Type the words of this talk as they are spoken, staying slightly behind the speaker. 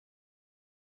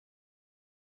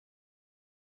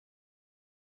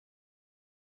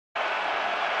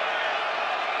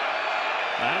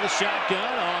of the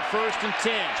shotgun on 1st and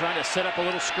 10, trying to set up a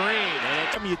little screen.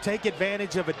 And you take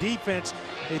advantage of a defense.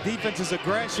 The defense's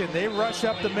aggression. They rush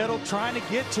up the middle, trying to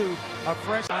get to a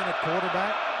fresh line at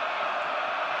quarterback.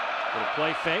 Little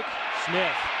play fake.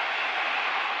 Smith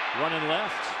running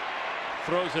left,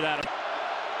 throws it out.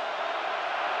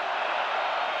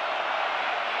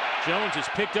 Jones is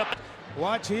picked up.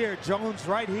 Watch here, Jones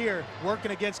right here,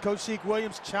 working against Coach Sheik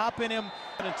Williams, chopping him.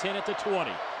 10 at the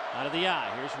 20, out of the eye.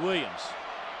 Here's Williams.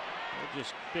 He'll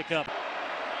just pick up.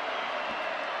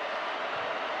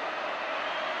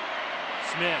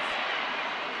 Smith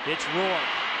hits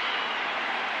Rourke.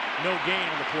 No gain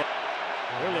on the play.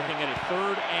 We're looking at a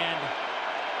 3rd and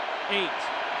 8.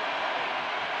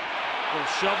 Little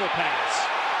shovel pass.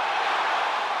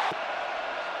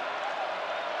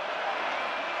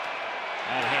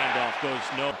 That handoff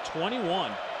goes no.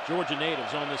 21 Georgia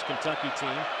natives on this Kentucky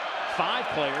team. 5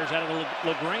 players out of the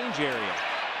LaGrange area.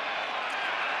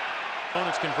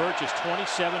 Opponents convert just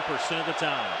 27% of the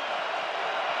time.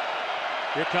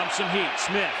 Here comes some heat.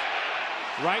 Smith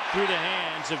right through the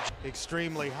hands of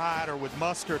extremely hot or with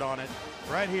mustard on it.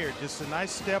 Right here, just a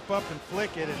nice step up and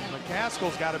flick it, and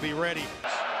McCaskill's got to be ready.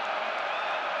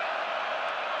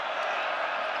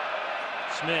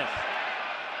 Smith.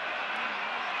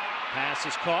 Pass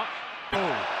is caught.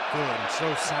 Oh, good, and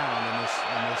so sound in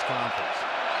this conference.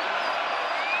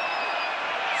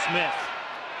 Smith,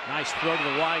 nice throw to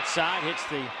the wide side, hits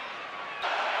the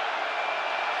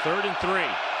 3rd and 3.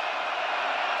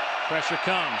 Pressure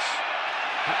comes.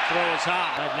 Throw is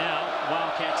high. Right now,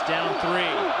 Wildcats down 3.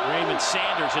 Raymond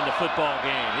Sanders in the football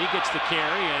game. He gets the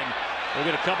carry, and we'll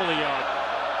get a couple of yards.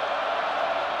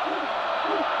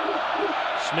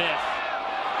 Smith.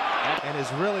 And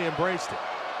has really embraced it.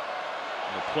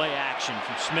 The play action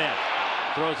from Smith.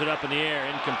 Throws it up in the air,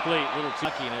 incomplete. Little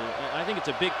Kentucky. I think it's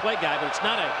a big play guy, but it's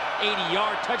not an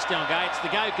 80-yard touchdown guy. It's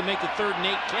the guy who can make the 3rd and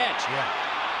 8 catch. Yeah.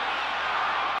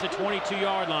 To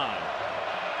 22-yard line.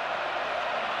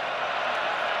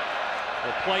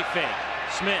 The play fake.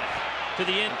 Smith to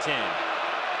the end 10.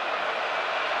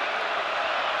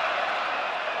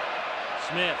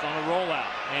 Smith on a rollout,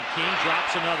 and King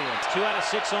drops another one. 2 out of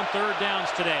 6 on 3rd downs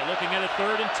today. Looking at a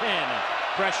 3rd and 10.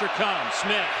 Pressure comes.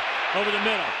 Smith over the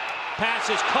middle. Pass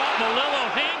is caught. Malillo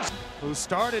hangs. Who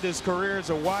started his career as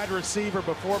a wide receiver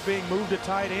before being moved to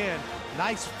tight end.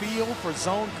 Nice feel for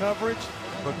zone coverage.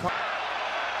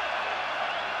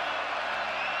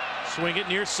 Swing it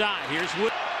near side. Here's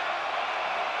Wood.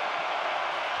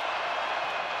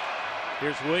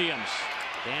 Here's Williams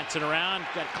dancing around.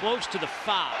 Got close to the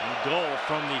 5. And goal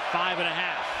from the 5.5.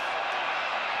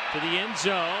 To the end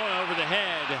zone, over the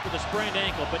head with a sprained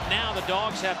ankle. But now the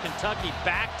Dogs have Kentucky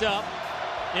backed up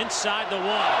inside the 1.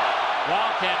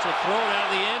 Wildcats will throw it out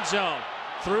of the end zone.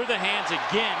 Through the hands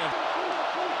again of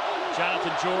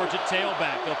Jonathan George at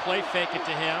tailback. They'll play fake it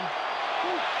to him.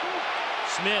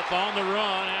 Smith on the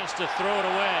run, has to throw it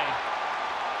away.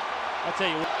 I'll tell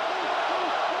you what.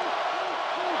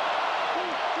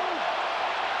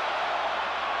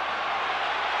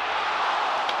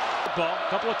 Ball. A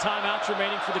couple of timeouts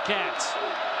remaining for the Cats.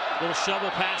 Little shovel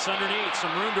pass underneath.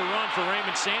 Some room to run for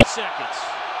Raymond Sanders. Seconds.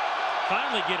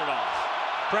 Finally get it off.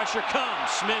 Pressure comes.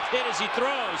 Smith hit as he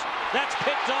throws. That's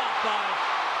picked off by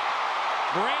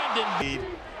Brandon.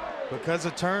 Because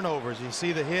of turnovers. You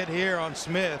see the hit here on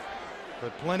Smith,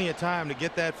 but plenty of time to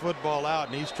get that football out,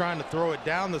 and he's trying to throw it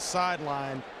down the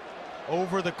sideline,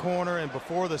 over the corner, and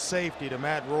before the safety to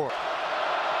Matt Rourke.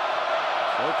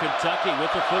 So Kentucky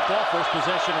with the football, first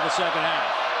possession of the 2nd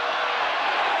half.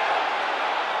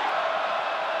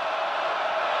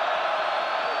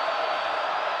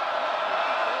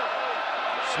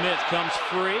 Smith comes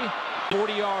free.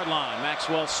 40-yard line.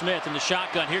 Maxwell Smith in the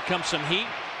shotgun. Here comes some heat.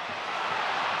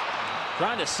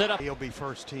 Trying to set up. He'll be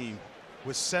first team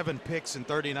with 7 picks and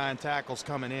 39 tackles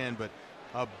coming in, but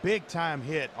a big-time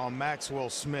hit on Maxwell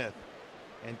Smith.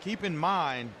 And keep in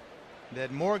mind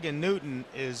that Morgan Newton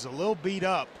is a little beat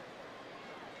up.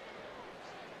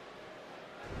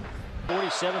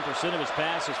 47% of his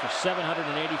passes for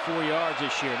 784 yards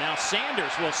this year. Now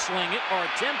Sanders will sling it or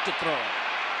attempt to throw it.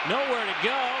 Nowhere to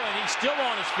go, and he's still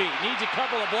on his feet. Needs a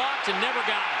couple of blocks and never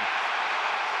got him.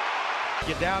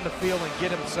 Get down the field and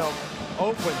get himself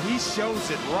open. He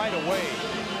shows it right away.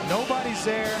 Nobody's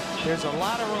there. There's a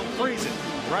lot of room. Freeze it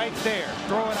right there.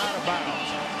 Throw it out of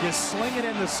bounds. Just sling it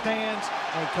in the stands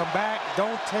and come back.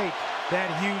 Don't take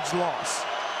that huge loss.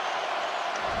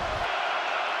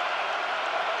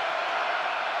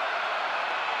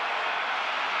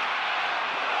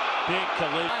 Big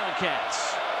collision.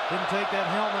 Wildcats. Didn't take that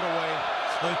helmet away,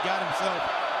 so he got himself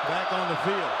back on the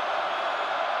field.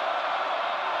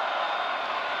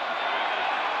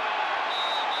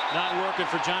 Not working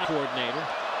for John, coordinator.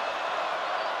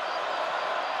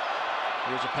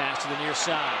 Here's a pass to the near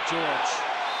side.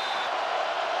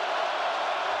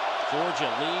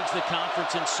 Georgia leads the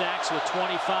conference in sacks with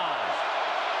 25.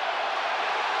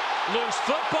 Loose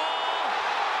football.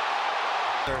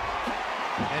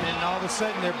 And then all of a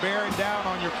sudden they're bearing down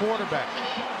on your quarterback.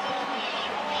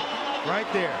 Right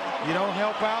there. You don't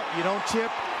help out. You don't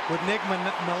chip with Nick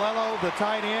Malello, the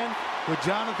tight end. With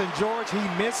Jonathan George, he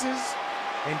misses.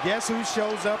 And guess who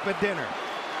shows up at dinner?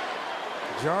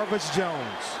 Jarvis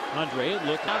Jones. Andre,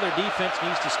 look, now their defense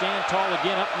needs to stand tall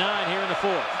again, up 9 here in the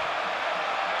fourth.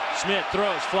 Smith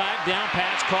throws, flag down,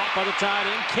 pass caught by the tight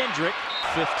end, Kendrick.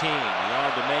 15,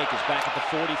 yard to make, is back at the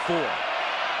 44.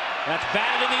 That's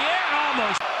batted in the air,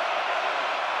 almost.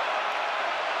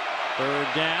 Third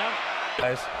down.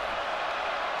 Guys.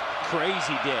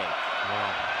 Crazy day.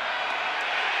 Wow.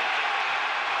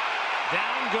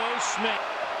 Down goes Smith.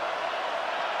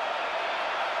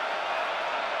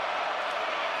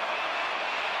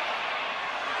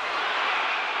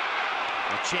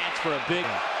 A chance for a big.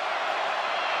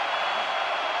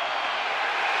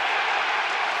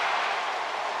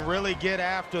 Really get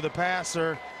after the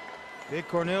passer. Big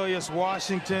Cornelius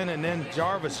Washington and then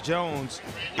Jarvis Jones.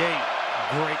 Great,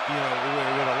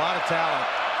 with a lot of talent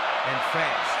and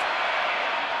fast.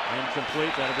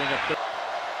 Incomplete. That'll bring up.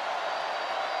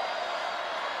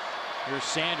 Here's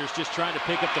Sanders just trying to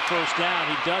pick up the first down.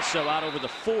 He does so out over the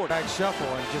 40. Back shuffle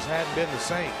and just hadn't been the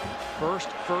same.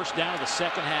 First down of the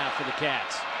second half for the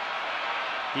Cats.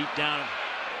 Deep down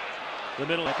the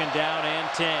middle. Second down and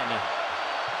 10.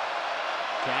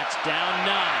 Cats down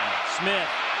 9. Smith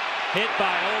hit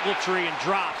by Ogletree and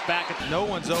drops back at. No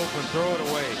one's open. Throw it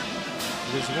away.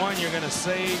 There's one, you're going to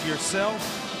save yourself,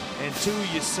 and 2,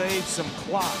 you save some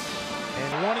clock.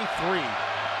 And 23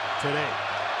 today.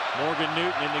 Morgan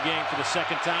Newton in the game for the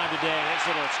second time today. His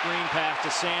little screen pass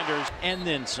to Sanders and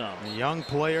then some. A young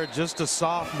player, just a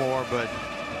sophomore, but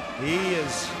he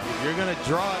is, if you're going to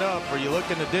draw it up or you look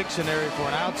in the dictionary for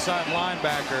an outside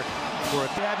linebacker, where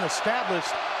he hadn't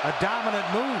established a dominant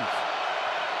move.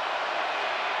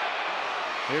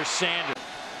 Here's Sanders.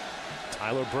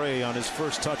 Tyler Bray on his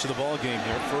first touch of the ball game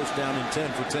here. First down and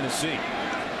 10 for Tennessee.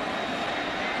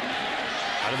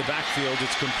 Out of the backfield,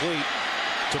 it's complete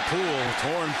to Poole.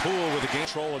 Torn Poole with the game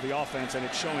control of the offense, and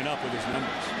it's showing up with his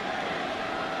numbers.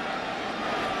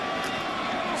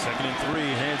 Second and 3,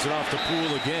 hands it off to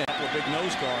Poole again. A couple of big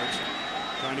nose guards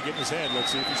trying to get in his head. Let's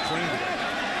see if he's clean today.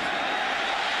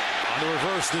 On the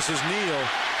reverse, this is Neal.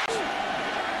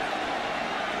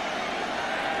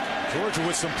 Georgia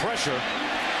with some pressure.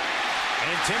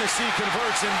 And Tennessee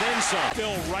converts and then some.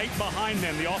 Still right behind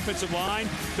them. The offensive line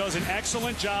does an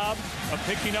excellent job of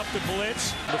picking up the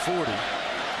blitz. The 40.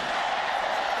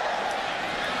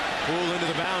 Poole into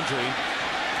the boundary.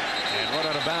 And run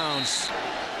out of bounds.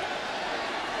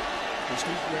 Excuse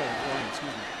me.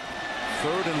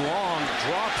 Third and long.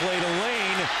 Draw play to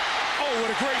Lane. Oh,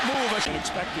 what a great move. I'm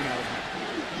expecting out of him.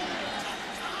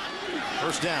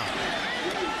 First down.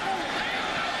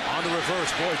 On the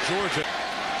reverse, boy, Georgia.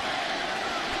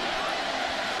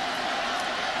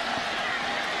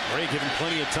 Bray given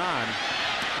plenty of time.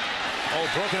 Oh,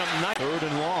 broken up. Third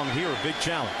and long here, a big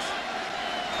challenge.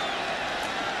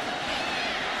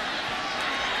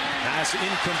 Pass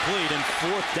incomplete and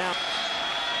fourth down.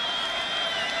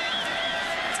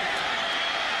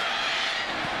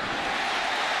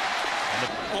 And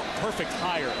the perfect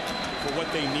hire for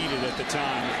what they needed at the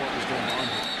time of what was going on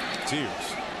here.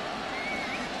 Tears.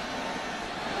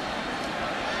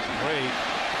 Bray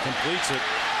completes it.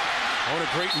 Oh, what a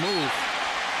great move.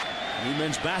 New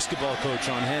men's basketball coach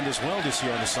on hand as well this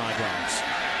year on the sidelines.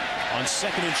 On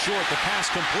second and short, the pass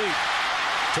complete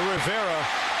to Rivera,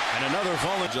 and another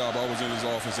volley. Job. I was in his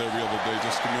office every other day,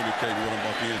 just communicating with him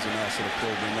about the ins and outs of the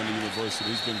program and the university.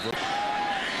 He's been very.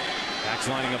 Backs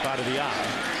lining up out of the eye.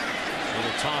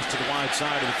 Little toss to the wide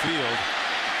side of the field,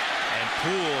 and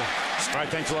Poole. All right,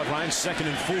 thanks a lot, Ryan. Second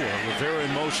and 4. Rivera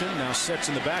in motion, now sets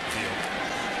in the backfield.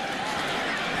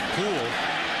 Poole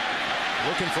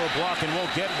looking for a block and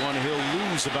won't get one. He'll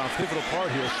lose about pivotal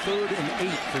part here. 3rd and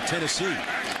 8 for Tennessee.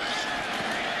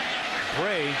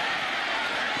 Bray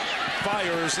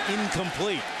fires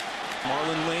incomplete.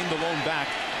 Marlon Lane, the lone back,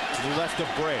 to the left of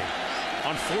Bray.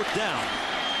 On 4th down.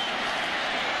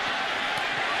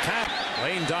 Tap.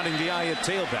 Lane dotting the I at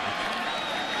tailback.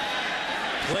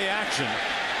 Play action.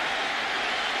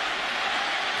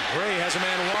 Bray has a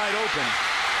man wide open.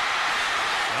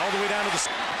 And all the way down to the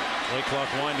play clock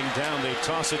winding down. They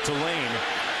toss it to Lane.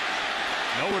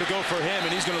 Nowhere to go for him,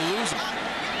 and he's going to lose it.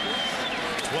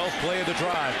 12th play of the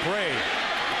drive. Bray.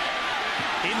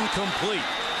 Incomplete.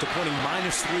 to pointing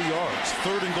 -3 yards.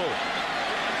 3rd and goal.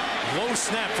 Low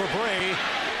snap for Bray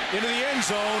into the end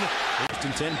zone. 1st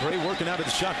and 10. Bray working out of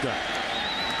the shotgun.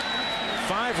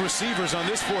 5 receivers on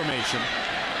this formation.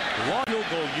 Long field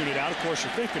goal unit out. Of course,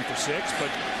 you're thinking for 6, but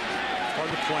part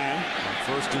of the plan. On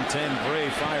 1st and 10, Bray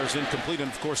fires incomplete,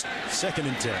 and of course, 2nd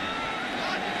and 10.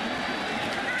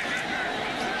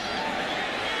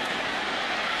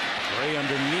 Bray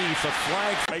underneath a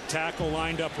flag. Right tackle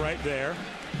lined up right there.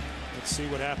 Let's see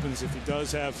what happens if he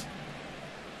does have.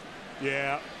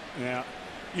 Yeah.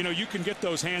 You know, you can get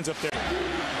those hands up there.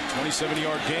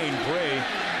 27-yard gain. Bray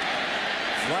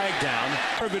flag down.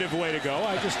 Conservative way to go.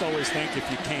 I just always think if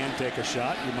you can take a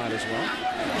shot, you might as well.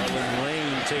 Marlon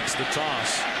Lane takes the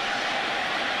toss.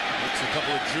 Makes a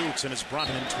couple of jukes, and it's brought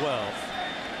in 12.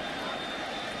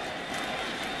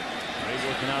 Bray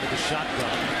working out of the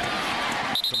shotgun.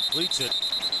 Completes it.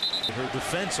 Her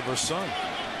defense of her son.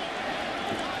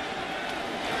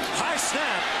 High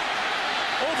snap.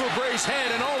 Over Bray's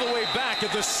head and all the way back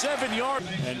at the 7-yard.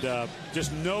 And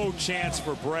just no chance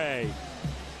for Bray.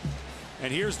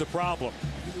 And here's the problem.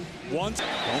 Don't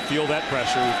feel that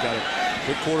pressure. We've got a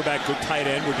good quarterback, good tight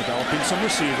end. We're developing some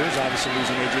receivers. Obviously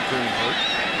losing A.J. Green hurt.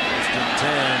 1st and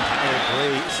 10.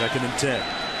 Bray, 2nd and 10.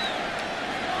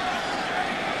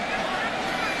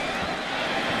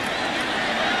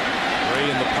 Bray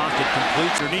in the pocket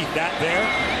completes. Underneath that there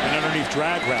and underneath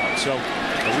drag route. So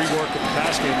a rework of the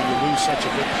pass game when you lose such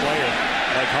a good player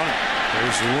like Hunt.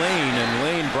 There's Lane, and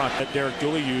Lane brought that Derek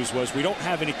Dooley used was we don't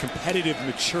have any competitive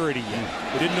maturity yet.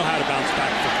 We didn't know how to bounce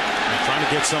back from it. They're trying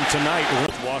to get some tonight.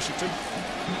 Washington.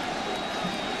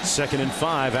 2nd and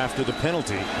 5 after the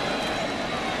penalty.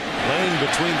 Lane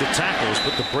between the tackles,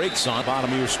 put the brakes on.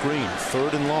 Bottom of your screen.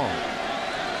 3rd and long.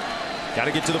 Got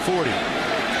to get to the 40.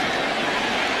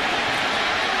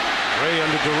 Bray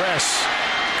under duress.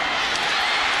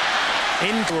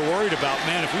 We're worried about,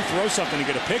 man, if we throw something to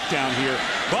get a pick down here,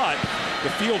 but the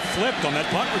field flipped on that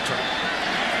punt return.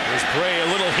 There's Bray, a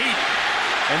little heat,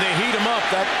 and they heat him up.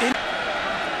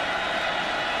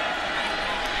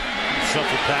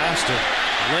 Shuffle pass to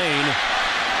Lane.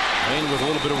 Lane with a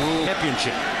little bit of room.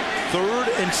 Championship. 3rd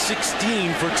and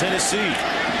 16 for Tennessee.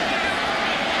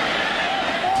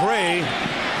 Bray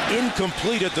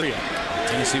incomplete at the.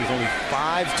 Tennessee with only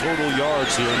 5 total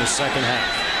yards here in the 2nd half.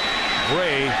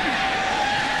 Bray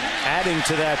adding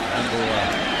to that.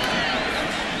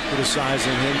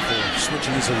 Criticizing him for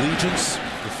switching his allegiance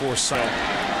before sight.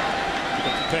 Pick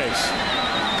up the pace.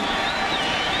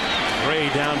 Bray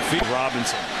downfield.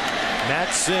 Robinson.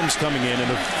 Matt Sims coming in a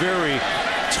very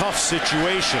tough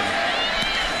situation.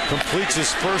 Completes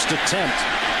his first attempt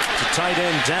to tight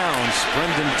end Downs.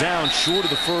 Brendan Downs short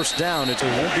of the 1st down. It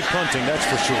won't be punting, that's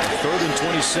for sure. 3rd and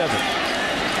 27.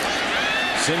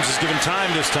 Sims is given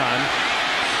time this time.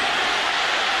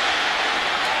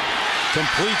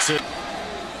 Completes it.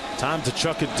 Time to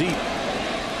chuck it deep.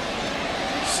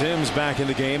 Sims back in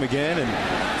the game again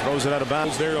and throws it out of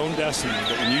bounds. Their own destiny,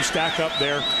 but when you stack up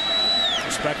their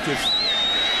respective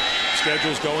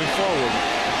schedules going forward.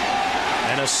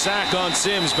 And a sack on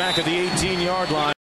Sims back at the 18-yard line.